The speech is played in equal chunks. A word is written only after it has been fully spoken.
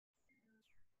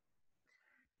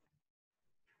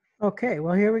Okay,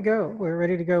 well, here we go. We're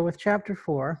ready to go with chapter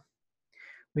 4.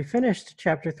 We finished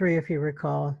chapter 3, if you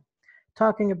recall,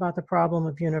 talking about the problem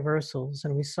of universals,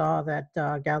 and we saw that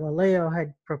Galileo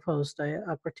had proposed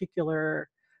a particular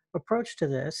approach to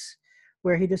this,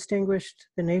 where he distinguished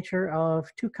the nature of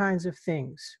two kinds of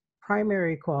things: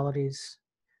 primary qualities,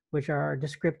 which are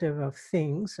descriptive of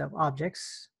things, of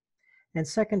objects, and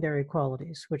secondary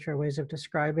qualities, which are ways of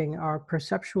describing our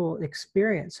perceptual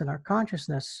experience and our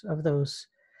consciousness of those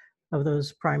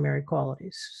primary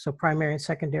qualities. So primary and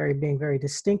secondary being very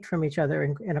distinct from each other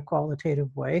in a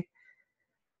qualitative way.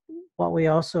 What we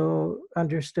also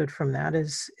understood from that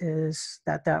is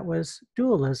that that was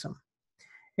dualism.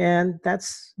 And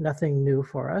that's nothing new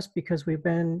for us because we've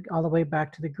been all the way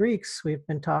back to the Greeks, we've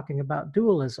been talking about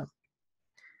dualism.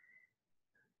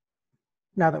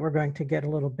 Now that we're going to get a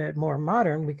little bit more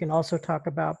modern, we can also talk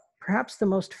about perhaps the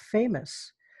most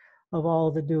famous of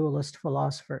all the dualist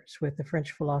philosophers, with the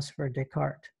French philosopher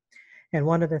Descartes. And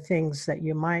one of the things that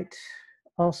you might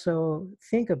also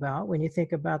think about when you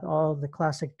think about all the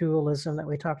classic dualism that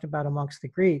we talked about amongst the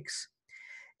Greeks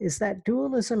is that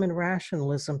dualism and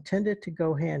rationalism tended to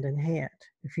go hand in hand.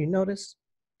 If you notice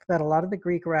that a lot of the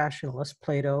Greek rationalists,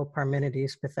 Plato,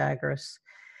 Parmenides, Pythagoras,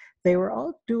 they were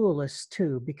all dualists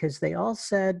too, because they all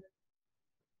said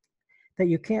that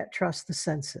you can't trust the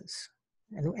senses.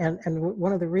 And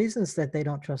one of the reasons that they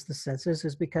don't trust the senses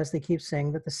is because they keep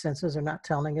saying that the senses are not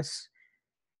telling us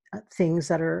things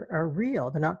that are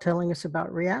real. They're not telling us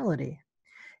about reality.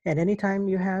 And anytime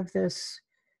you have this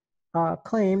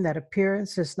claim that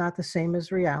appearance is not the same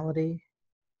as reality,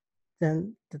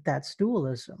 then that's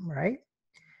dualism, right?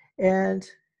 And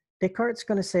Descartes'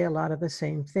 going to say a lot of the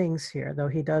same things here, though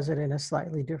he does it in a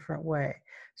slightly different way.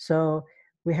 So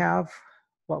we have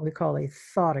what we call a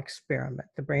thought experiment,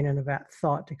 the brain in a vat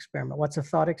thought experiment. What's a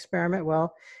thought experiment?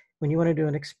 Well, when you want to do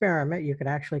an experiment, you can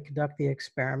actually conduct the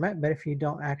experiment, but if you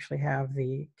don't actually have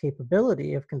the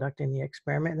capability of conducting the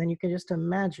experiment, then you can just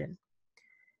imagine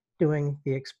doing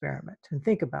the experiment and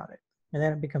think about it, and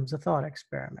then it becomes a thought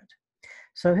experiment.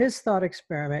 So his thought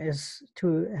experiment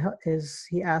is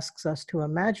he asks us to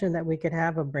imagine that we could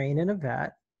have a brain in a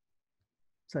vat.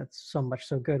 So that's so much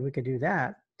so good we could do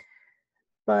that.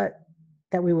 But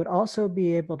that we would also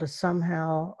be able to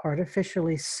somehow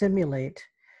artificially simulate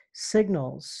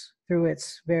signals through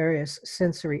its various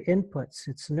sensory inputs,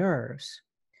 its nerves,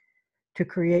 to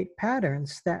create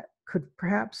patterns that could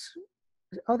perhaps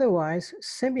otherwise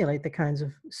simulate the kinds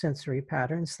of sensory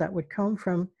patterns that would come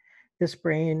from this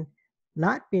brain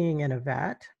not being in a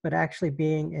vat, but actually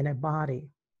being in a body.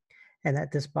 And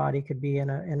that this body could be in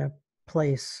a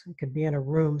place, it could be in a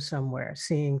room somewhere,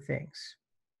 seeing things.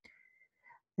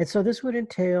 And so this would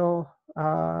entail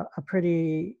a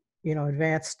pretty,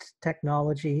 advanced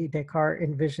technology. Descartes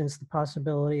envisions the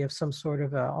possibility of some sort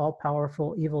of an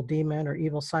all-powerful evil demon or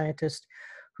evil scientist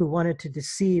who wanted to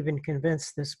deceive and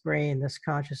convince this brain, this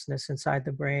consciousness inside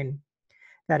the brain,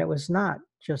 that it was not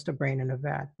just a brain in a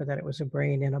vat, but that it was a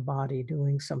brain in a body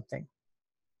doing something.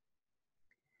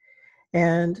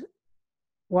 And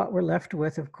what we're left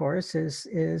with, of course,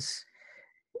 is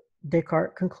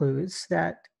Descartes concludes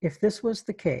that if this was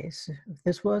the case, if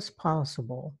this was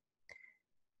possible,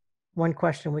 one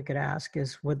question we could ask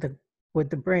is, would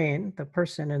the brain, the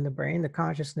person in the brain, the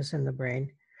consciousness in the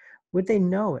brain, would they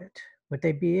know it? Would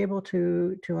they be able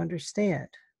to understand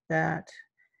that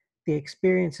the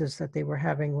experiences that they were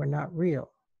having were not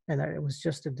real and that it was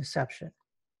just a deception?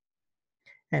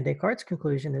 And Descartes'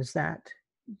 conclusion is that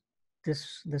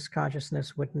this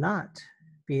consciousness would not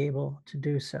be able to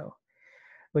do so,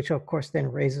 which of course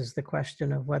then raises the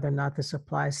question of whether or not this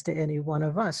applies to any one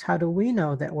of us. How do we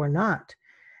know that we're not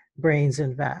brains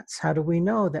in vats? How do we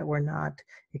know that we're not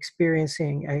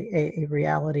experiencing a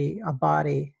reality, a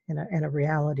body, and a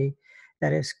reality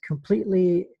that is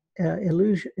completely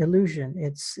illusion?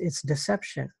 It's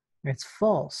deception. It's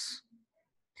false.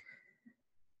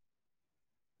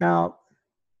 Now,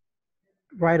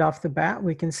 right off the bat,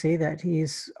 we can see that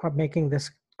he's making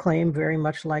this claim very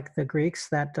much like the Greeks,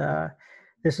 that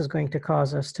this is going to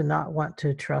cause us to not want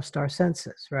to trust our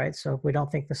senses, right? So if we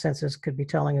don't think the senses could be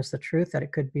telling us the truth, that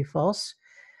it could be false,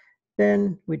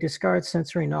 then we discard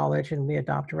sensory knowledge and we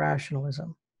adopt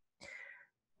rationalism.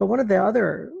 But one of the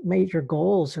other major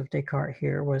goals of Descartes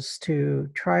here was to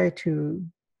try to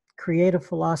create a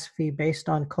philosophy based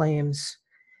on claims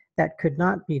that could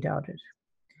not be doubted.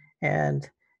 And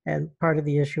part of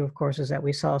the issue, of course, is that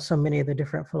we saw so many of the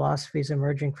different philosophies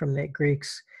emerging from the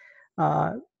Greeks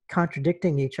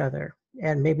contradicting each other.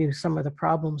 And maybe some of the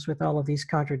problems with all of these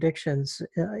contradictions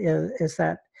is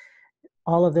that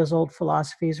all of those old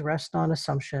philosophies rest on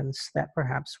assumptions that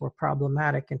perhaps were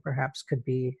problematic and perhaps could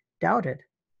be doubted.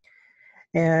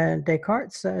 And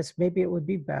Descartes says maybe it would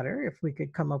be better if we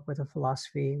could come up with a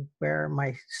philosophy where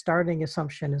my starting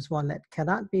assumption is one that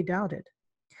cannot be doubted.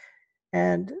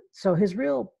 And so his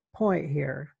real point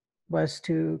here was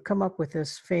to come up with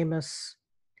this famous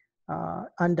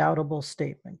undoubtable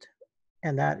statement.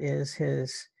 And that is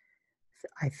his,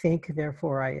 I think,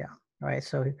 therefore I am, right?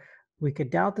 So we could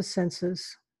doubt the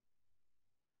senses,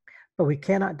 but we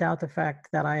cannot doubt the fact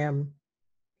that I am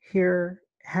here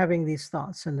having these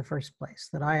thoughts in the first place,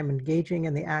 that I am engaging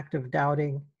in the act of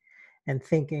doubting and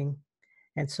thinking.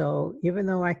 And so even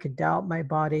though I could doubt my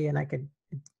body and I could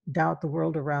doubt the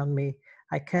world around me,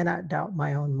 I cannot doubt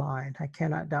my own mind. I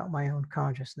cannot doubt my own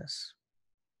consciousness.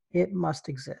 It must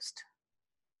exist.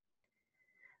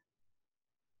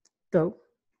 Though,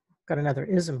 got another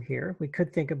ism here. We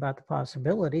could think about the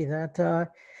possibility that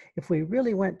if we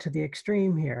really went to the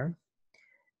extreme here,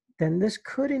 then this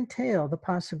could entail the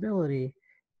possibility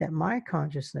that my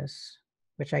consciousness,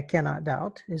 which I cannot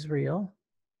doubt is real,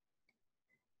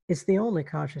 is the only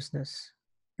consciousness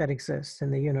that exists in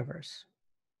the universe.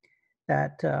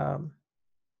 That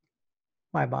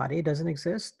my body doesn't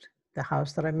exist, the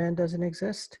house that I'm in doesn't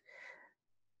exist,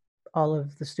 all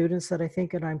of the students that I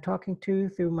think that I'm talking to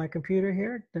through my computer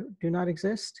here do not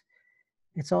exist.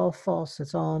 It's all false.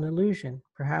 It's all an illusion,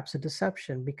 perhaps a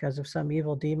deception because of some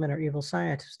evil demon or evil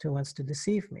scientist who wants to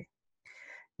deceive me.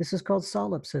 This is called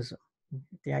solipsism.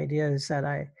 The idea is that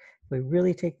if we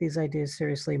really take these ideas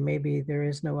seriously, maybe there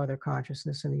is no other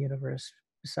consciousness in the universe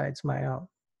besides my own.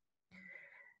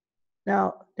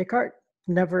 Now, Descartes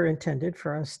never intended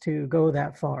for us to go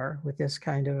that far with this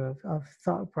kind of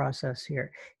thought process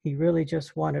here. He really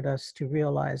just wanted us to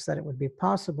realize that it would be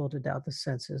possible to doubt the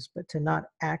senses, but to not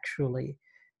actually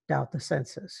doubt the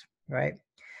senses, right?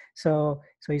 So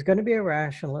he's going to be a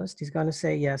rationalist. He's going to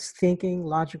say, yes, thinking,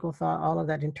 logical thought, all of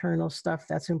that internal stuff,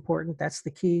 that's important. That's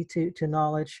the key to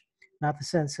knowledge, not the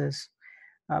senses.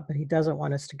 But he doesn't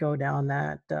want us to go down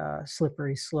that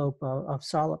slippery slope of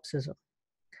solipsism.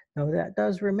 Now, that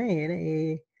does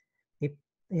remain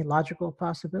a logical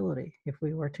possibility if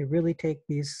we were to really take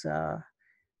this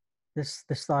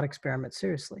thought experiment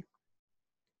seriously.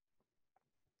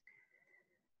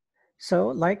 So,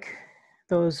 like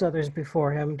those others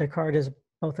before him, Descartes is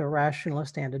both a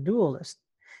rationalist and a dualist.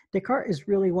 Descartes is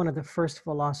really one of the first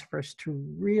philosophers to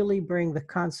really bring the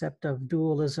concept of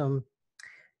dualism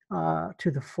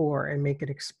to the fore and make it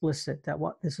explicit that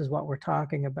this is what we're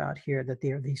talking about here, that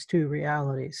there are these two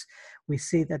realities. We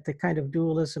see that the kind of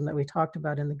dualism that we talked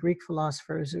about in the Greek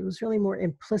philosophers, it was really more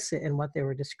implicit in what they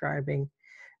were describing.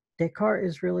 Descartes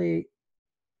is really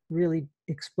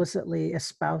explicitly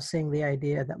espousing the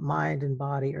idea that mind and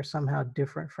body are somehow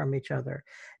different from each other,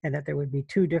 and that there would be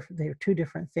two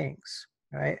different things,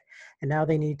 right? And now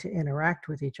they need to interact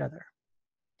with each other.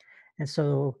 And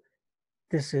so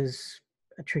this is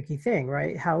a tricky thing,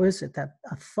 right? How is it that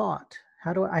a thought,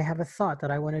 how do I have a thought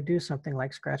that I want to do something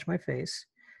like scratch my face?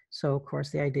 So of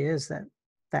course the idea is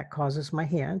that causes my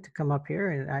hand to come up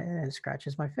here and it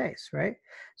scratches my face, right?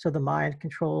 So the mind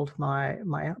controlled my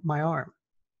arm.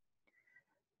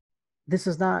 This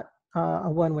is not a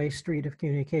one-way street of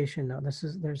communication, though.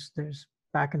 There's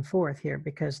back and forth here,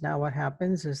 because now what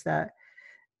happens is that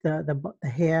the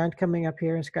hand coming up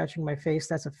here and scratching my face,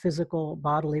 that's a physical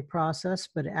bodily process,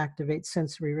 but it activates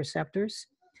sensory receptors.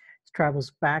 It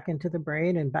travels back into the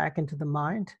brain and back into the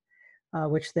mind,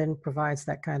 which then provides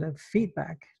that kind of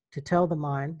feedback to tell the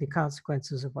mind the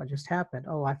consequences of what just happened.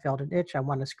 Oh, I felt an itch, I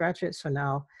want to scratch it, so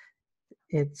now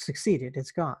it succeeded,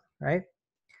 it's gone, right?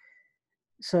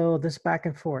 So this back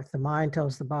and forth, the mind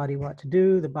tells the body what to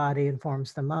do, the body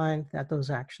informs the mind that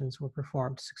those actions were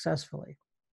performed successfully.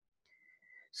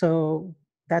 So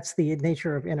that's the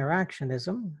nature of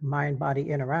interactionism,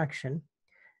 mind-body interaction.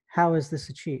 How is this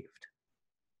achieved?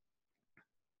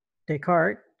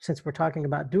 Descartes, since we're talking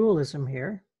about dualism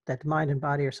here, that mind and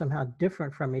body are somehow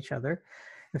different from each other,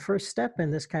 the first step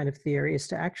in this kind of theory is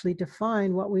to actually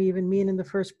define what we even mean in the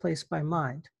first place by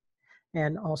mind,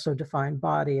 and also define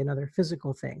body and other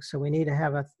physical things. So we need to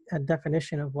have a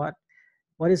definition of what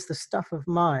is the stuff of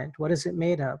mind, what is it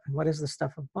made of, and what is the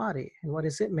stuff of body, and what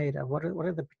is it made of? What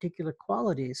are the particular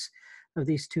qualities of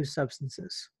these two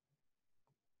substances?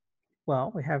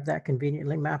 Well, we have that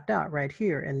conveniently mapped out right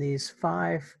here in these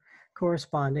 5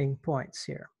 corresponding points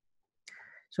here.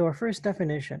 So our first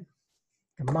definition,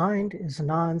 the mind is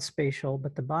non-spatial,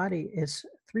 but the body is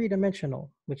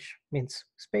 3-dimensional, which means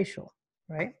spatial,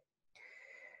 right?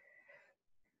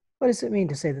 What does it mean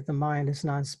to say that the mind is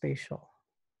non-spatial?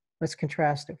 Let's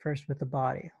contrast it first with the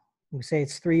body. We say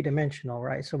it's 3-dimensional,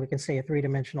 right? So we can say a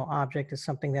 3-dimensional object is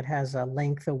something that has a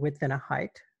length, a width, and a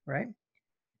height, right?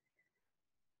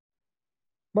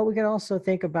 But we can also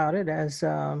think about it as,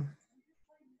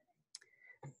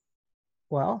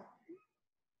 well,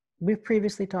 we've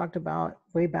previously talked about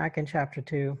way back in chapter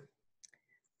 2,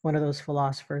 one of those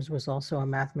philosophers was also a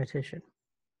mathematician,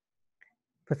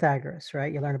 Pythagoras,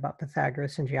 right? You learn about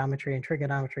Pythagoras in geometry and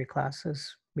trigonometry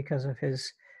classes because of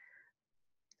his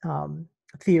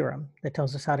theorem that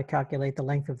tells us how to calculate the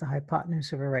length of the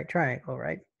hypotenuse of a right triangle,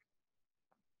 right?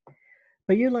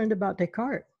 But you learned about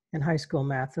Descartes in high school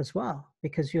math as well,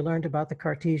 because you learned about the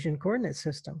Cartesian coordinate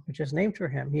system, which is named for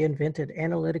him. He invented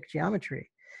analytic geometry,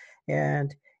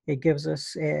 and it gives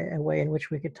us a way in which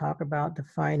we could talk about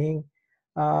defining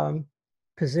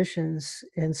positions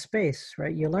in space,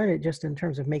 right? You learn it just in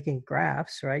terms of making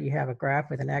graphs, right? You have a graph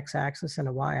with an x-axis and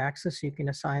a y-axis. You can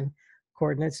assign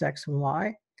coordinates x and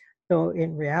y. Though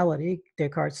in reality,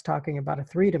 Descartes' talking about a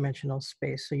three-dimensional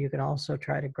space. So you can also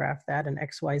try to graph that in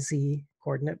XYZ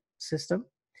coordinate system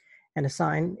and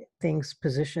assign things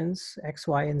positions X,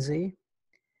 Y, and Z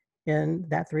in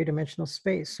that three-dimensional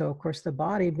space. So of course, the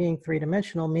body being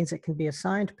three-dimensional means it can be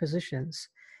assigned positions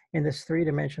in this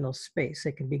three-dimensional space.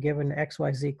 It can be given X,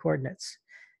 Y, Z coordinates.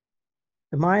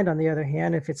 The mind, on the other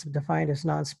hand, if it's defined as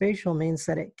non-spatial, means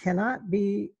that it cannot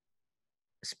be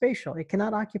spatial. It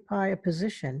cannot occupy a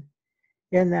position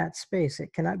in that space.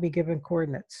 It cannot be given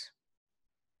coordinates.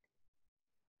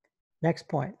 Next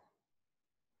point.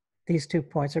 These 2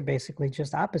 points are basically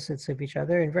just opposites of each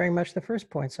other, and very much the first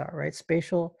points are, right?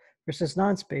 Spatial versus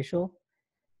non-spatial.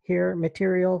 Here,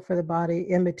 material for the body,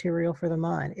 immaterial for the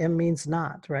mind. M means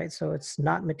not, right? So it's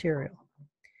not material.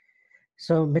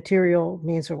 So material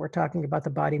means that we're talking about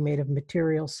the body made of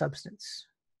material substance.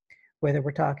 Whether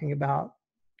we're talking about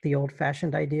the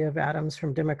old-fashioned idea of atoms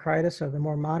from Democritus or the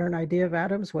more modern idea of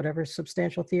atoms, whatever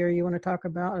substantial theory you want to talk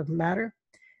about of matter,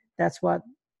 that's what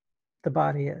the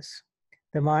body is.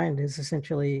 The mind is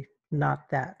essentially not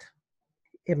that,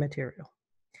 immaterial.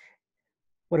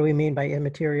 What do we mean by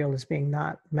immaterial as being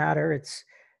not matter? It's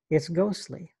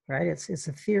ghostly, right? It's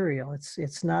ethereal.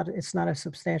 It's not a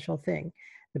substantial thing.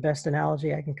 The best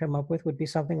analogy I can come up with would be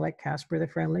something like Casper the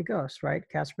Friendly Ghost, right?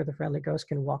 Casper the Friendly Ghost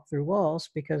can walk through walls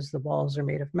because the walls are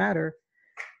made of matter,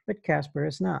 but Casper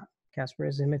is not. Casper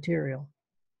is immaterial,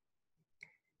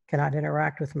 cannot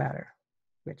interact with matter,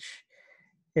 which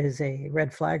is a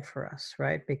red flag for us,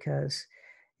 right? Because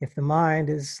if the mind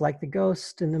is like the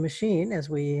ghost in the machine, as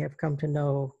we have come to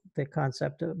know the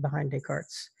concept behind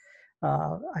Descartes'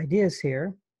 ideas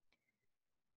here,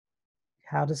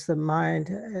 how does the mind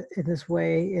in this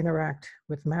way interact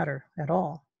with matter at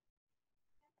all?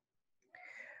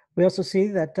 We also see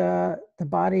that the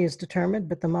body is determined,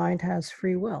 but the mind has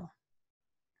free will.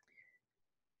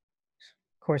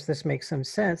 Of course, this makes some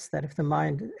sense that if the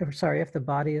if the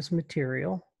body is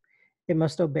material, it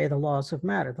must obey the laws of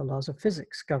matter, the laws of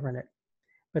physics govern it.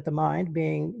 But the mind,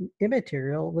 being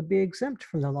immaterial, would be exempt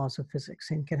from the laws of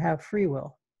physics and can have free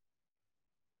will.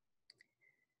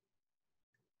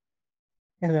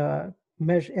 In a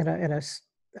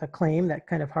claim that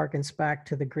kind of harkens back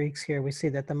to the Greeks here, we see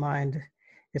that the mind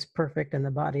is perfect and the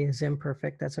body is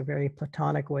imperfect. That's a very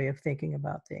Platonic way of thinking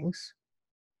about things.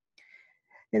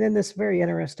 And then this very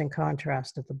interesting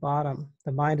contrast at the bottom,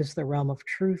 the mind is the realm of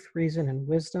truth, reason, and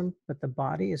wisdom, but the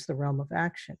body is the realm of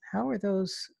action. How are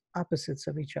those opposites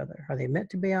of each other? Are they meant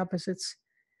to be opposites,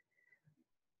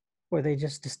 or are they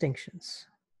just distinctions?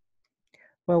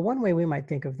 Well, one way we might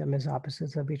think of them as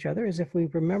opposites of each other is if we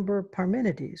remember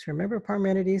Parmenides. Remember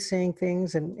Parmenides saying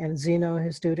things, and Zeno,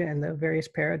 his student, and the various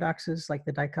paradoxes, like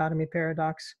the dichotomy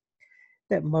paradox,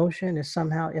 that motion is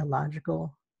somehow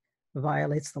illogical,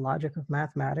 violates the logic of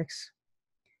mathematics.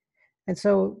 And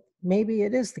so maybe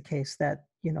it is the case that,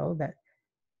 that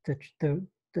the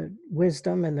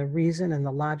wisdom and the reason and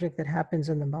the logic that happens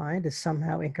in the mind is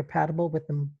somehow incompatible with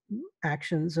the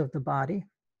actions of the body.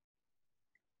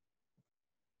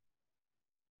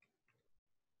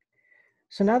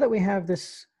 So now that we have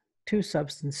this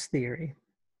two-substance theory,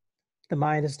 the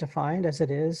mind is defined as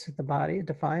it is, the body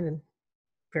defined and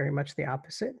very much the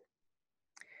opposite.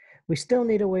 We still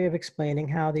need a way of explaining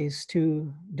how these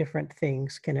two different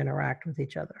things can interact with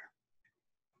each other.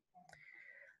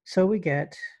 So we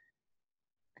get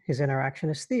his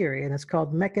interactionist theory, and it's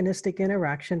called mechanistic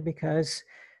interaction because,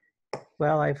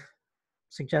 well, I've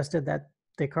suggested that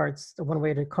Descartes, the one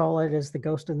way to call it is the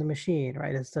ghost in the machine,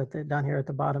 right? It's down here at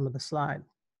the bottom of the slide.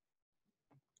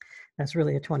 That's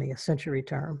really a 20th century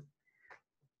term.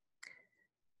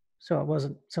 So it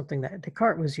wasn't something that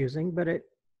Descartes was using, but it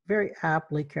very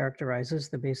aptly characterizes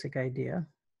the basic idea.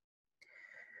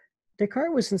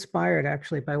 Descartes was inspired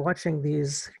actually by watching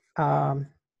these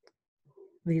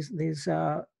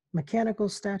mechanical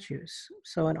statues.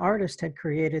 So an artist had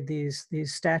created these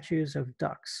statues of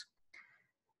ducks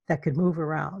that could move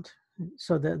around.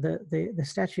 So the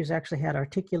statues actually had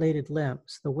articulated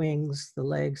limbs, the wings, the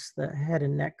legs, the head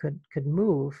and neck could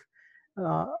move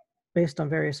uh, based on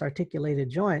various articulated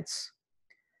joints.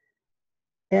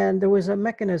 And there was a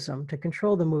mechanism to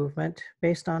control the movement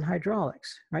based on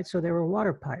hydraulics, right? So there were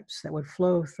water pipes that would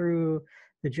flow through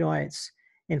the joints,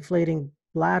 inflating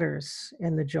bladders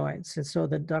in the joints. And so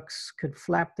the ducks could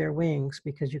flap their wings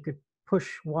because you could push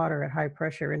water at high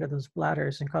pressure into those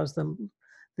bladders and cause the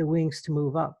wings to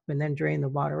move up and then drain the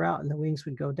water out, and the wings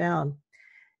would go down.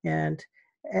 And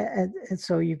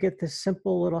so you get this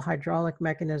simple little hydraulic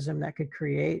mechanism that could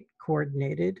create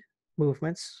coordinated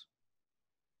movements,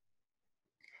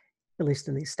 at least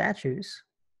in these statues.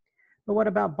 But what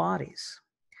about bodies?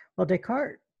 Well,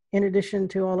 Descartes, in addition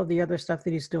to all of the other stuff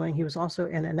that he's doing, he was also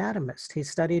an anatomist. He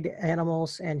studied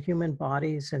animals and human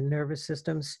bodies and nervous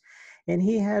systems, and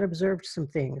he had observed some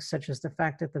things, such as the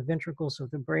fact that the ventricles of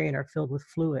the brain are filled with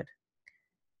fluid.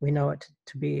 We know it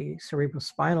to be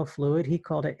cerebrospinal fluid. He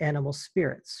called it animal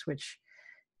spirits, which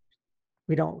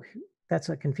we don't, that's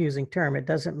a confusing term. It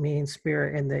doesn't mean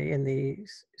spirit in the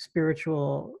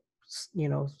spiritual,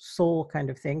 soul kind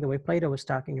of thing, the way Plato was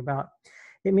talking about.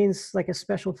 It means like a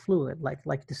special fluid,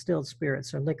 like distilled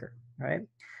spirits or liquor, right?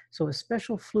 So a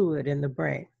special fluid in the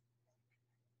brain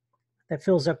that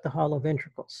fills up the hollow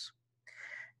ventricles.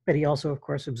 But he also, of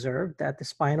course, observed that the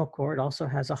spinal cord also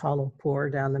has a hollow pore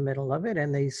down the middle of it,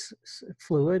 and this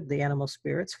fluid, the animal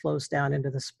spirits, flows down into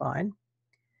the spine.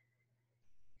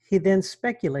 He then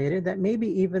speculated that maybe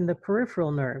even the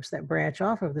peripheral nerves that branch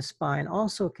off of the spine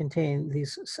also contain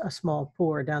a small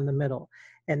pore down the middle,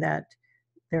 and that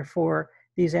therefore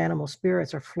these animal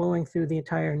spirits are flowing through the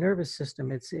entire nervous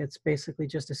system. It's basically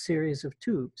just a series of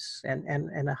tubes, and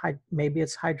maybe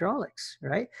it's hydraulics,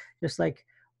 right? Just like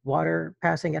water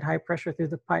passing at high pressure through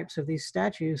the pipes of these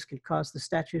statues could cause the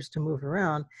statues to move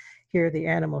around. Here, the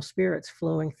animal spirits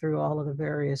flowing through all of the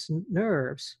various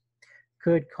nerves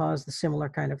could cause the similar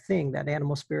kind of thing, that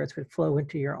animal spirits would flow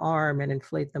into your arm and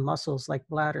inflate the muscles like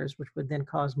bladders, which would then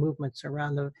cause movements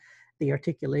around the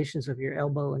articulations of your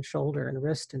elbow and shoulder and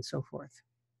wrist and so forth.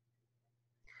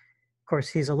 Of course,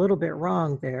 he's a little bit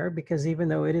wrong there, because even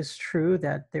though it is true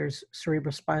that there's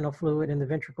cerebrospinal fluid in the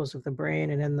ventricles of the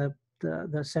brain and in the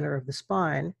center of the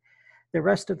spine, the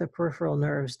rest of the peripheral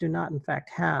nerves do not in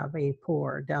fact have a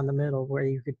pore down the middle where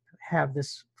you could have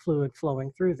this fluid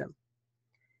flowing through them.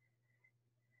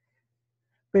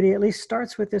 But he at least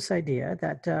starts with this idea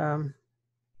that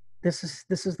this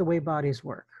is the way bodies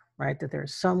work, right? That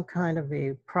there's some kind of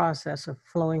a process of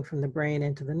flowing from the brain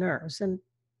into the nerves. And,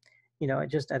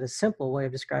 just at a simple way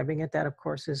of describing it, that of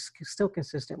course is still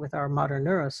consistent with our modern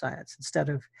neuroscience. Instead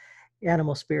of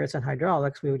animal spirits and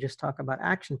hydraulics, we would just talk about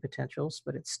action potentials,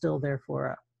 but it's still therefore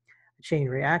a chain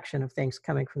reaction of things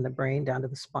coming from the brain down to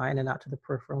the spine and out to the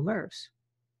peripheral nerves.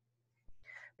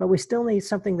 But we still need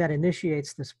something that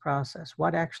initiates this process.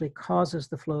 What actually causes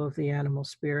the flow of the animal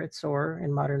spirits, or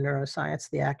in modern neuroscience,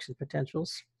 the action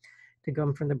potentials, to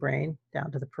go from the brain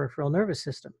down to the peripheral nervous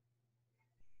system?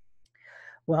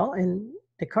 Well, in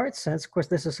Descartes' sense, of course,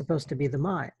 this is supposed to be the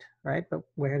mind, right? But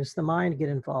where does the mind get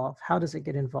involved? How does it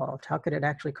get involved? How could it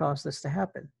actually cause this to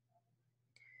happen?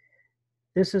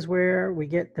 This is where we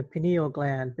get the pineal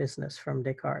gland business from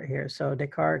Descartes here. So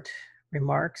Descartes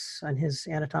remarks on his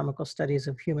anatomical studies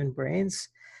of human brains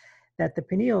that the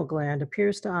pineal gland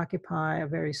appears to occupy a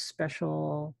very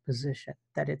special position,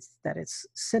 that it's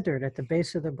centered at the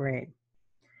base of the brain,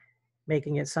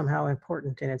 making it somehow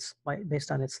important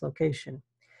based on its location.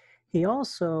 He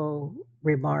also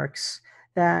remarks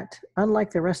that unlike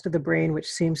the rest of the brain,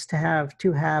 which seems to have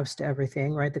two halves to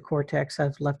everything, right? The cortex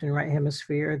has left and right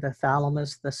hemisphere, the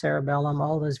thalamus, the cerebellum,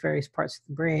 all those various parts of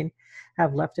the brain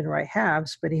have left and right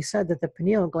halves, but he said that the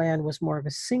pineal gland was more of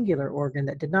a singular organ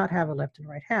that did not have a left and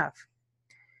right half.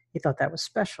 He thought that was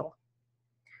special.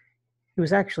 He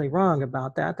was actually wrong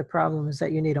about that. The problem is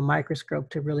that you need a microscope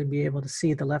to really be able to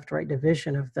see the left-right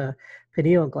division of the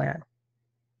pineal gland.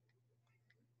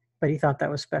 But he thought that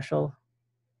was special.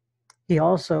 He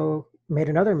also made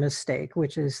another mistake,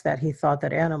 which is that he thought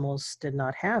that animals did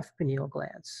not have pineal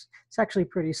glands. It's actually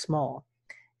pretty small.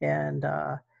 And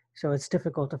so it's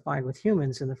difficult to find with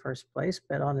humans in the first place,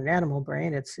 but on an animal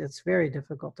brain, it's very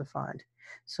difficult to find.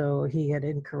 So he had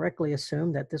incorrectly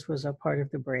assumed that this was a part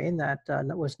of the brain that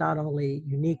was not only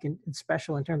unique and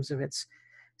special in terms of its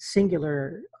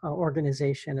singular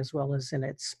organization, as well as in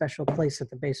its special place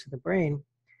at the base of the brain,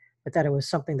 but that it was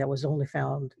something that was only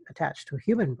found attached to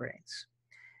human brains.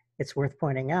 It's worth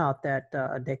pointing out that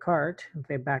Descartes, if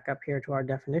we back up here to our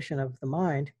definition of the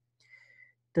mind,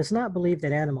 does not believe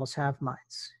that animals have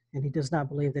minds, and he does not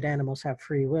believe that animals have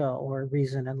free will or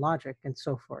reason and logic and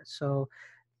so forth. So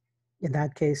in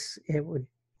that case, it would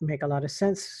make a lot of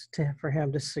sense for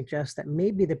him to suggest that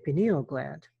maybe the pineal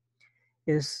gland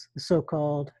is the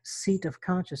so-called seat of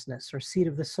consciousness or seat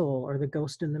of the soul or the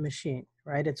ghost in the machine,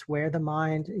 right? It's where the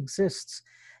mind exists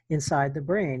inside the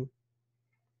brain.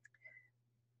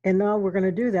 And now we're going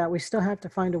to do that. We still have to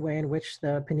find a way in which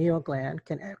the pineal gland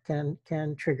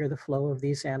can trigger the flow of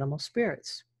these animal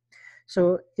spirits.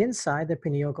 So inside the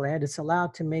pineal gland, it's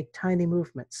allowed to make tiny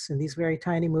movements, and these very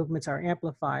tiny movements are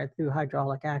amplified through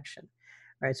hydraulic action,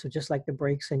 right? So just like the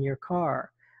brakes in your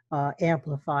car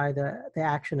amplify the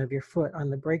action of your foot on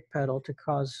the brake pedal to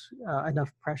cause enough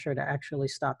pressure to actually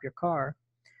stop your car.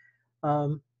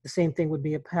 The same thing would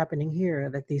be happening here,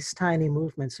 that these tiny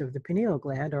movements of the pineal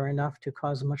gland are enough to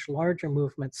cause much larger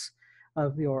movements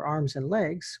of your arms and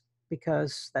legs,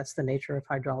 because that's the nature of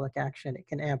hydraulic action. It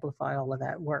can amplify all of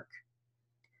that work.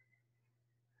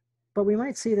 But we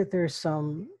might see that there's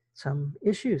some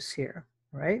issues here,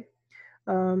 right?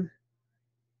 One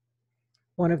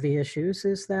of the issues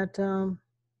is that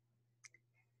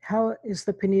how is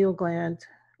the pineal gland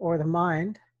or the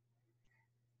mind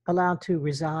allowed to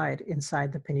reside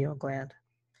inside the pineal gland?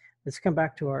 Let's come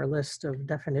back to our list of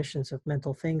definitions of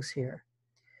mental things here.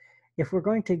 If we're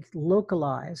going to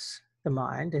localize the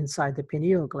mind inside the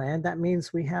pineal gland, that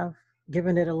means we have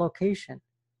given it a location,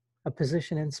 a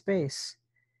position in space.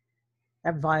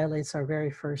 That violates our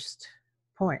very first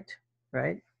point,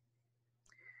 right?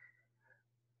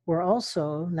 We're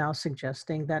also now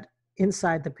suggesting that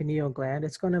inside the pineal gland,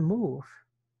 it's going to move.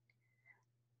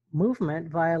 Movement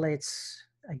violates,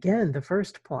 again, the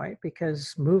first point,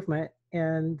 because movement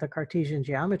in the Cartesian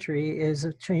geometry is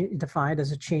defined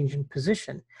as a change in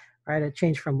position, right? A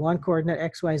change from one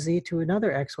coordinate XYZ to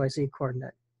another XYZ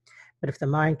coordinate. But if the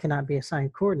mind cannot be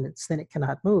assigned coordinates, then it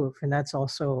cannot move. And that's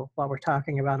also what we're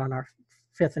talking about on our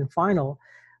fifth and final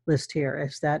list here,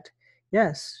 is that,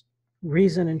 yes,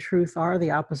 reason and truth are the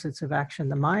opposites of action.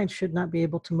 The mind should not be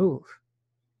able to move.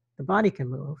 The body can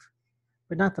move,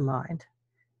 but not the mind.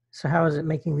 So how is it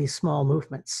making these small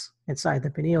movements inside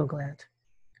the pineal gland?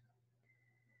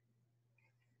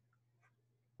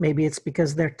 Maybe it's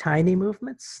because they're tiny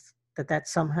movements, that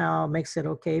somehow makes it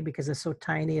okay, because it's so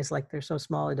tiny. It's like they're so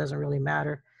small, it doesn't really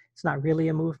matter. It's not really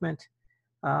a movement.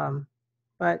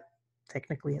 But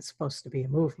technically it's supposed to be a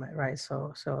movement, right?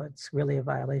 So it's really a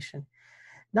violation.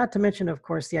 Not to mention, of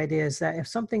course, the idea is that if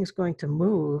something's going to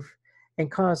move and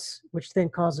which then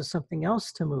causes something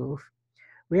else to move,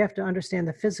 we have to understand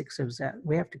the physics of that.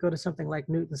 We have to go to something like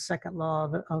Newton's second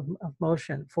law of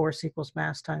motion, force equals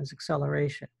mass times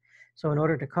acceleration. So in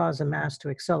order to cause a mass to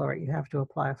accelerate, you have to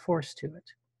apply a force to it.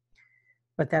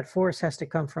 But that force has to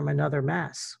come from another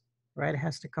mass, right? It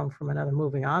has to come from another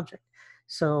moving object.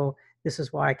 So this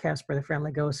is why Casper the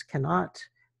Friendly Ghost cannot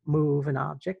move an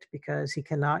object, because he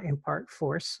cannot impart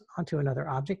force onto another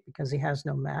object, because he has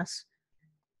no mass.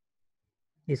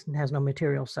 He has no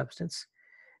material substance.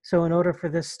 So in order for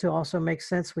this to also make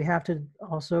sense, we have to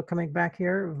also, coming back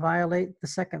here, violate the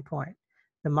second point.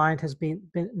 The mind has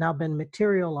now been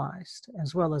materialized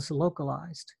as well as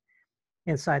localized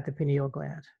inside the pineal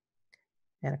gland.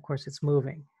 And of course, it's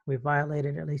moving. We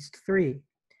violated at least 3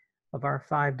 of our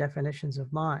 5 definitions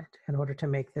of mind in order to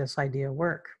make this idea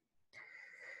work.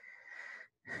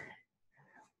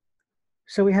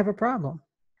 So we have a problem,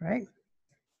 right?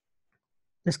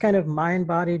 This kind of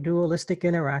mind-body dualistic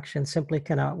interaction simply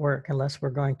cannot work unless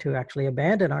we're going to actually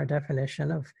abandon our definition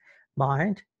of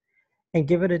mind and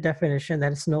give it a definition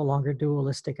that it's no longer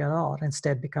dualistic at all. It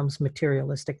instead becomes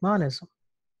materialistic monism.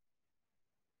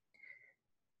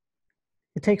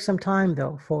 It takes some time,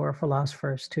 though, for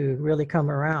philosophers to really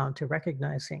come around to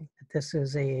recognizing that this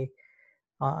is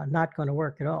not going to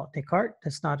work at all. Descartes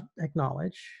does not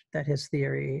acknowledge that his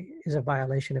theory is a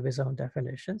violation of his own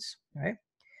definitions, right?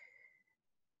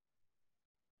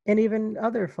 And even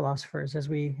other philosophers, as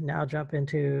we now jump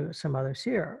into some others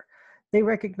here, they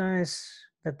recognize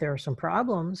that there are some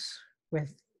problems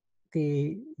with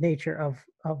the nature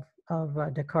of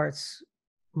Descartes'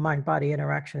 mind-body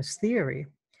interactionist theory.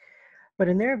 But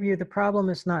in their view, the problem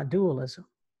is not dualism,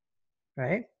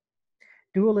 right?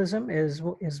 Dualism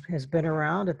has been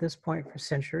around at this point for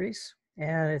centuries,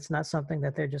 and it's not something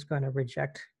that they're just going to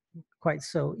reject quite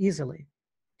so easily.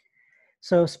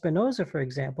 So Spinoza, for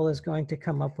example, is going to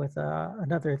come up with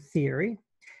another theory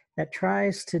that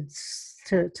tries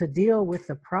to deal with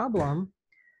the problem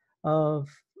of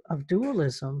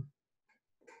dualism,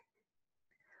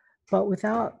 but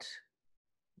without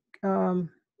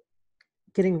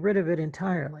getting rid of it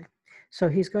entirely. So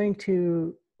he's going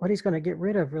to what he's going to get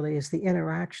rid of really is the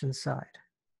interaction side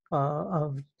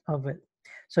of it.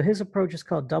 So his approach is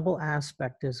called double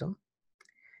aspectism.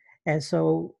 And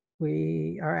so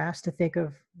we are asked to think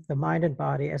of the mind and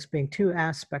body as being two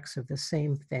aspects of the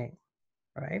same thing,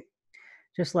 right?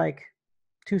 Just like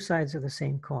two sides of the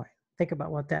same coin. Think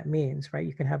about what that means, right?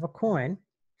 You can have a coin,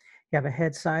 you have a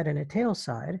head side and a tail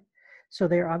side. So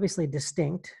they're obviously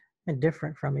distinct and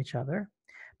different from each other,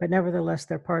 but nevertheless,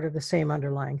 they're part of the same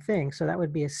underlying thing. So that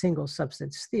would be a single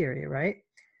substance theory, right?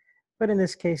 But in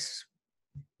this case,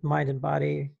 mind and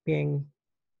body being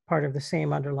part of the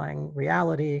same underlying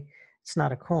reality, it's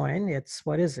not a coin. It's,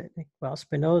 what is it? Well,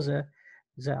 Spinoza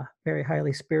is a very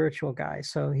highly spiritual guy.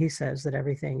 So he says that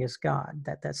everything is God,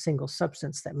 that single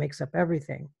substance that makes up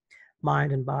everything,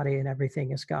 mind and body and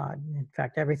everything is God. In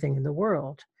fact, everything in the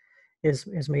world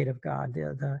is made of God.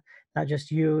 Not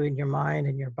just you and your mind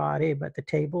and your body, but the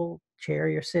table, chair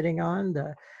you're sitting on,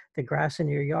 the grass in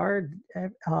your yard,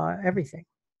 everything.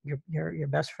 Your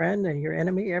best friend and your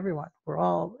enemy, everyone.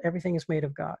 Everything is made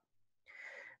of God.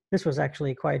 This was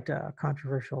actually quite a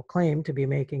controversial claim to be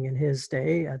making in his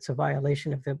day. It's a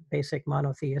violation of the basic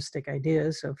monotheistic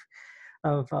ideas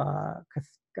of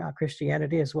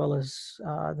Christianity, as well as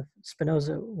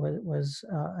Spinoza was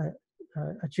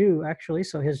a Jew, actually.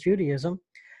 So his Judaism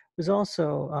was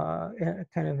also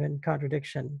kind of in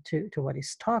contradiction to what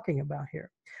he's talking about here.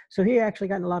 So he actually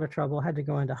got in a lot of trouble, had to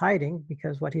go into hiding,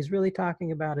 because what he's really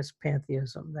talking about is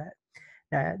pantheism,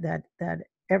 that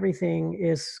everything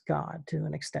is God to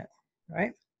an extent,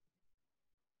 right?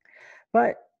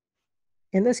 But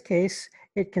in this case,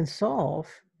 it can solve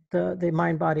the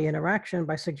mind-body interaction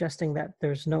by suggesting that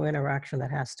there's no interaction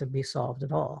that has to be solved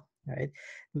at all, right?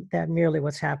 That merely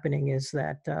what's happening is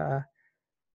that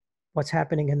what's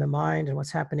happening in the mind and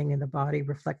what's happening in the body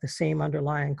reflect the same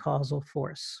underlying causal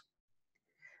force.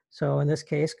 So in this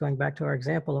case, going back to our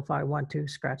example, if I want to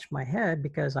scratch my head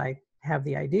because I have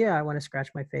the idea I want to scratch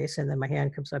my face, and then my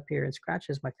hand comes up here and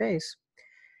scratches my face,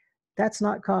 that's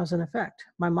not cause and effect.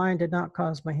 My mind did not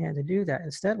cause my hand to do that.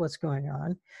 Instead, what's going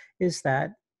on is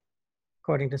that,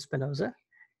 according to Spinoza,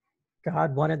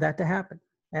 God wanted that to happen.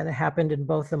 And it happened in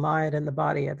both the mind and the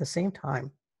body at the same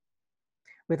time,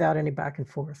 without any back and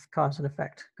forth cause and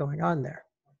effect going on there.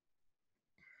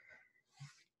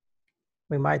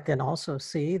 We might then also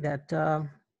see that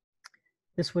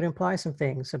this would imply some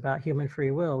things about human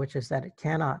free will, which is that it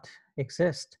cannot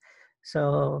exist.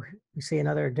 So we see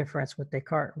another difference with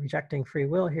Descartes rejecting free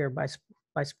will here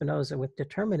by Spinoza with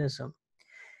determinism.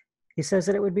 He says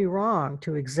that it would be wrong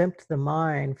to exempt the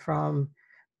mind from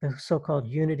the so-called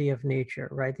unity of nature,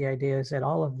 right? The idea is that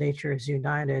all of nature is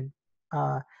united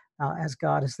as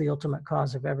God is the ultimate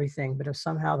cause of everything. But if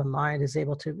somehow the mind is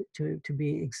able to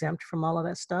be exempt from all of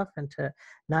that stuff and to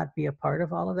not be a part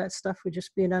of all of that stuff, would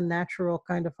just be an unnatural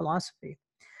kind of philosophy.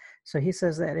 So he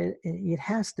says that it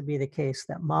has to be the case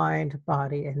that mind,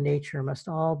 body, and nature must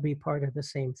all be part of the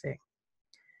same thing.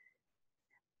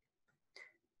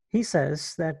 He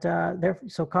says that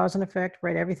so cause and effect,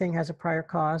 right? Everything has a prior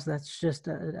cause. That's just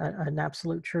an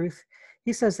absolute truth.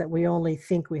 He says that we only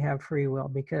think we have free will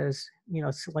because,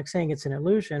 it's like saying it's an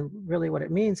illusion. Really what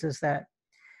it means is that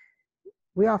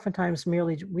we oftentimes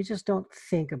we just don't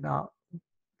think about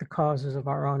the causes of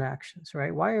our own actions,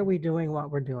 right? Why are we doing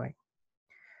what we're doing?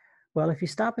 Well, if you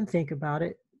stop and think about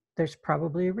it, there's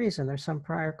probably a reason. There's some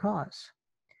prior cause.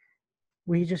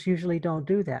 We just usually don't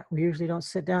do that. We usually don't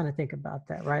sit down and think about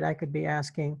that, right? I could be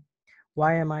asking,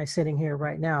 why am I sitting here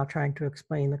right now trying to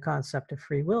explain the concept of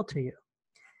free will to you?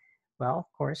 Well, of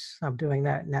course, I'm doing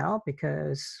that now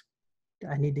because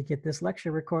I need to get this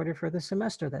lecture recorded for the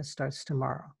semester that starts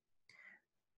tomorrow.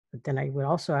 But then I would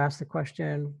also ask the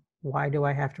question, why do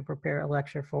I have to prepare a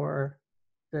lecture for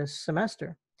this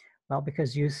semester? Well,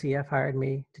 because UCF hired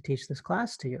me to teach this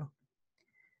class to you.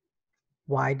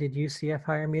 Why did UCF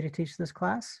hire me to teach this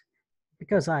class?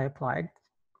 Because I applied.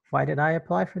 Why did I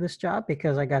apply for this job?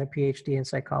 Because I got a PhD in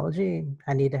psychology.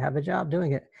 I need to have a job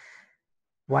doing it.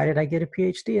 Why did I get a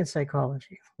PhD in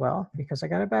psychology? Well, because I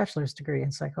got a bachelor's degree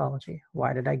in psychology.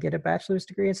 Why did I get a bachelor's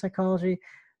degree in psychology?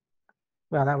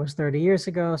 Well, that was 30 years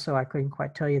ago, so I couldn't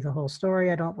quite tell you the whole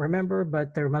story. I don't remember,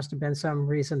 but there must have been some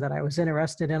reason that I was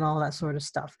interested in all that sort of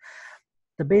stuff.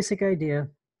 The basic idea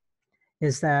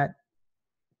is that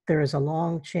there is a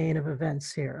long chain of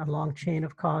events here, a long chain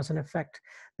of cause and effect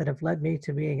that have led me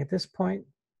to being at this point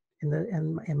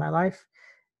in my life,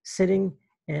 sitting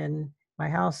in my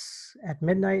house at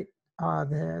midnight,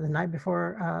 the night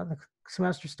before the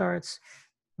semester starts,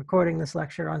 recording this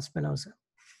lecture on Spinoza.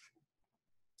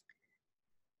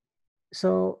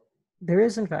 So there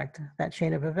is, in fact, that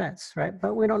chain of events, right?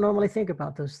 But we don't normally think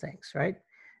about those things, right?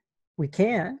 We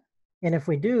can. And if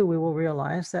we do, we will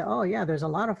realize that, oh yeah, there's a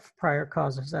lot of prior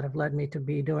causes that have led me to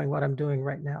be doing what I'm doing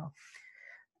right now.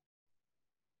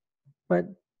 But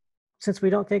since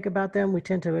we don't think about them, we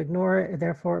tend to ignore it.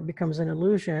 Therefore, it becomes an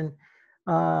illusion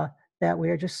that we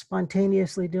are just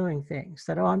spontaneously doing things.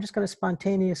 That, oh, I'm just going to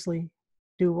spontaneously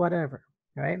do whatever,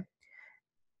 right?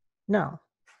 No,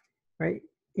 right?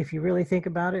 If you really think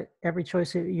about it, every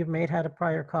choice that you've made had a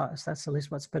prior cause. That's at least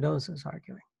what Spinoza is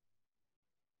arguing.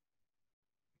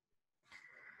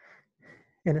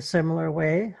 In a similar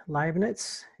way,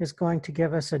 Leibniz is going to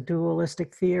give us a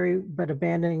dualistic theory, but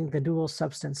abandoning the dual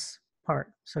substance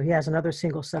part. So he has another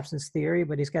single substance theory,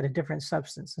 but he's got a different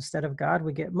substance. Instead of God,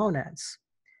 we get monads.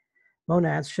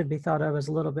 Monads should be thought of as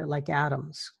a little bit like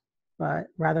atoms, but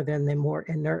rather than the more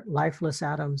inert, lifeless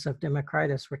atoms of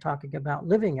Democritus, we're talking about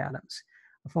living atoms,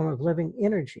 a form of living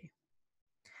energy.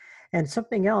 And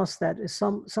something else that is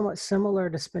somewhat similar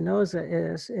to Spinoza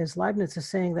is Leibniz is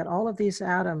saying that all of these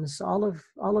atoms, all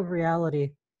of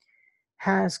reality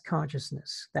has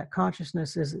consciousness. That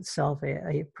consciousness is itself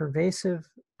a pervasive,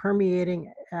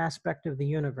 permeating aspect of the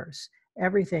universe.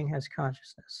 Everything has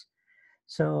consciousness.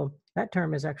 So that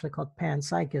term is actually called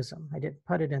panpsychism. I didn't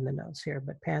put it in the notes here,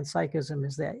 but panpsychism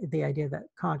is the idea that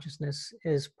consciousness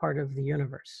is part of the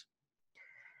universe.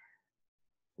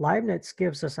 Leibniz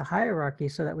gives us a hierarchy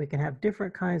so that we can have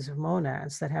different kinds of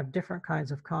monads that have different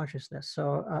kinds of consciousness.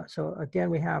 So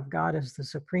again, we have God as the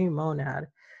supreme monad.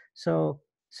 So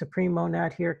supreme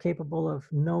monad here capable of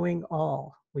knowing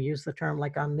all. We use the term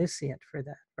like omniscient for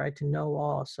that, right? To know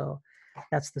all. So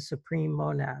that's the supreme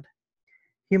monad.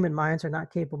 Human minds are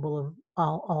not capable of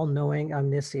all-knowing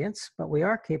omniscience, but we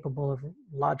are capable of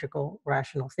logical,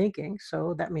 rational thinking.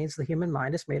 So that means the human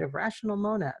mind is made of rational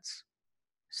monads.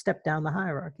 Step down the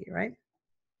hierarchy, right?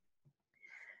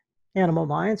 Animal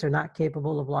minds are not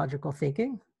capable of logical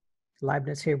thinking.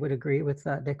 Leibniz here would agree with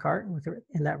Descartes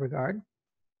in that regard.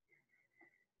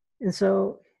 And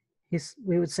so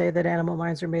we would say that animal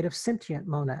minds are made of sentient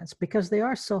monads because they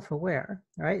are self-aware,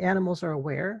 right? Animals are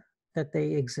aware that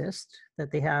they exist,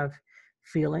 that they have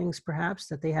feelings perhaps,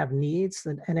 that they have needs.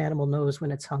 An animal knows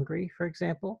when it's hungry, for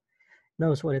example.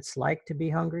 Knows what it's like to be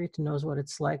hungry, knows what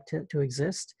it's like to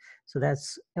exist. So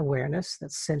that's awareness,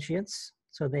 that's sentience.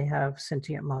 So they have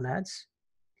sentient monads.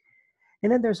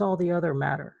 And then there's all the other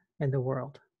matter in the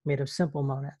world made of simple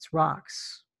monads,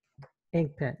 rocks,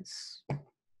 ink pens,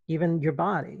 even your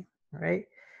body, right?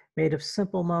 Made of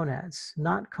simple monads,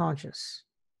 not conscious,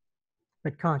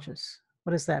 but conscious.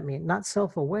 What does that mean? Not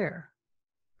self-aware,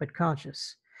 but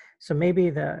conscious. So maybe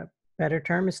the better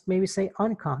term is maybe say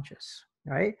unconscious,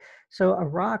 right? So a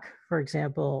rock, for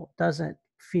example, doesn't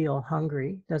feel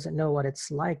hungry, doesn't know what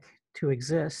it's like to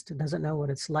exist, doesn't know what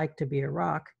it's like to be a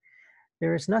rock.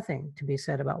 There is nothing to be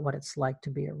said about what it's like to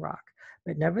be a rock.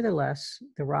 But nevertheless,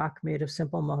 the rock made of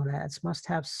simple monads must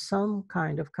have some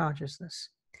kind of consciousness.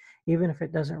 Even if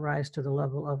it doesn't rise to the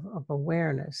level of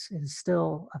awareness, it is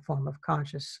still a form of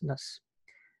consciousness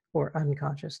or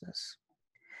unconsciousness.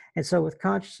 And so with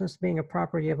consciousness being a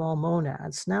property of all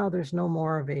monads, now there's no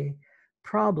more of a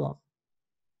problem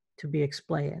to be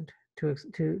explained,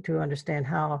 to understand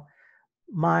how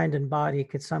mind and body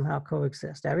could somehow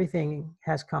coexist. Everything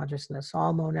has consciousness,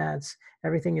 all monads,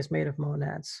 everything is made of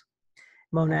monads.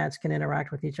 Monads can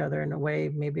interact with each other in a way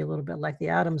maybe a little bit like the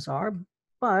atoms are,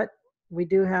 but we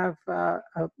do have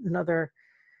another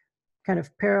kind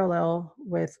of parallel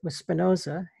with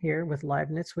Spinoza here with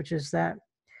Leibniz, which is that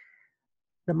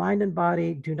the mind and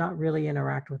body do not really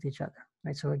interact with each other,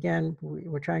 right? So again,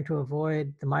 we're trying to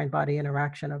avoid the mind-body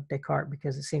interaction of Descartes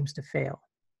because it seems to fail.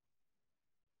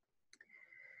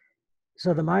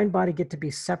 So the mind-body get to be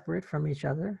separate from each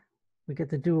other. We get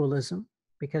the dualism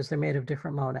because they're made of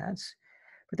different monads,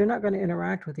 but they're not going to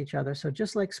interact with each other. So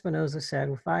just like Spinoza said,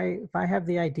 if I have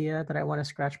the idea that I want to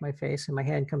scratch my face and my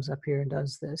hand comes up here and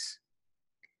does this,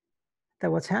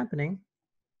 that what's happening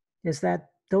is that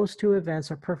those two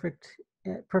events are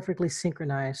perfectly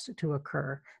synchronized to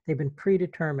occur. They've been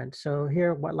predetermined. So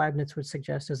here what Leibniz would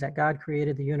suggest is that God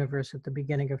created the universe at the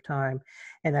beginning of time,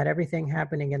 and that everything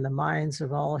happening in the minds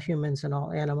of all humans and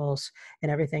all animals,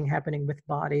 and everything happening with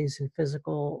bodies and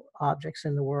physical objects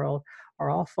in the world are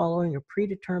all following a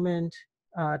predetermined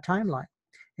timeline.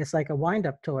 It's like a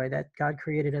wind-up toy that God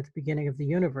created at the beginning of the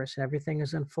universe, and everything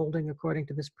is unfolding according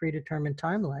to this predetermined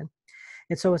timeline.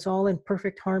 And so it's all in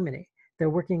perfect harmony. They're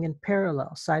working in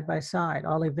parallel, side by side,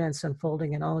 all events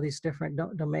unfolding in all of these different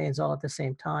domains all at the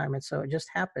same time. And so it just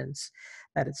happens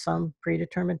that at some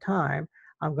predetermined time,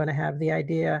 I'm going to have the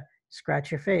idea, scratch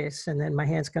your face, and then my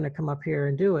hand's going to come up here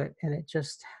and do it. And it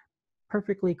just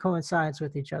perfectly coincides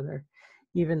with each other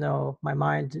even though my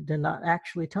mind did not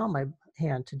actually tell my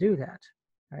hand to do that,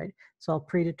 right? It's all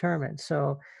predetermined.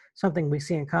 So something we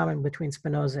see in common between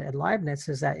Spinoza and Leibniz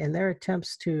is that in their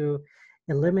attempts to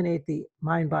eliminate the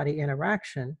mind-body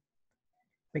interaction,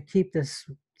 but keep this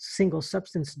single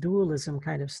substance dualism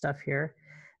kind of stuff here,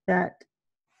 that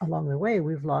along the way,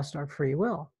 we've lost our free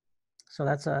will. So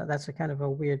that's a kind of a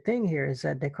weird thing here, is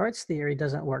that Descartes' theory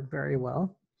doesn't work very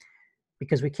well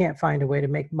because we can't find a way to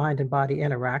make mind and body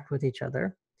interact with each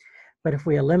other. But if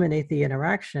we eliminate the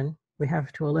interaction, we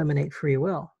have to eliminate free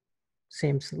will.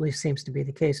 At least seems to be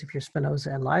the case if you're Spinoza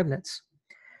and Leibniz.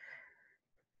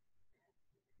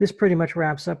 This pretty much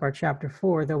wraps up our chapter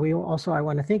 4, though I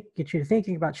want to get you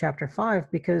thinking about chapter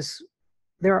 5, because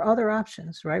there are other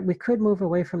options, right? We could move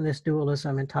away from this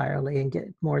dualism entirely and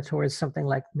get more towards something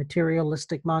like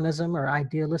materialistic monism or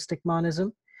idealistic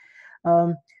monism.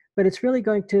 But it's really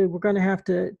we're going to have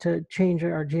to change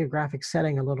our geographic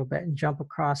setting a little bit and jump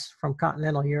across from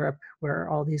continental Europe, where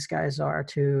all these guys are,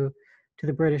 to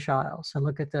the British Isles, and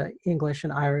look at the English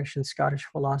and Irish and Scottish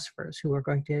philosophers who are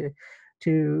going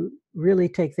to really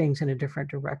take things in a different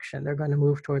direction. They're going to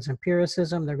move towards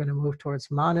empiricism. They're going to move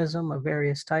towards monism of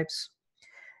various types.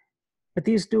 But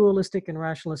these dualistic and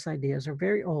rationalist ideas are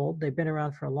very old. They've been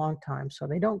around for a long time, so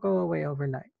they don't go away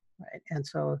overnight, right? And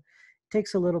so it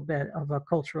takes a little bit of a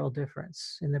cultural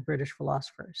difference in the British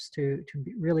philosophers to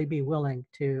really be willing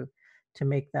to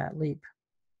make that leap.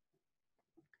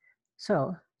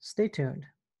 So stay tuned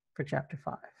for chapter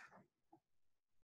 5.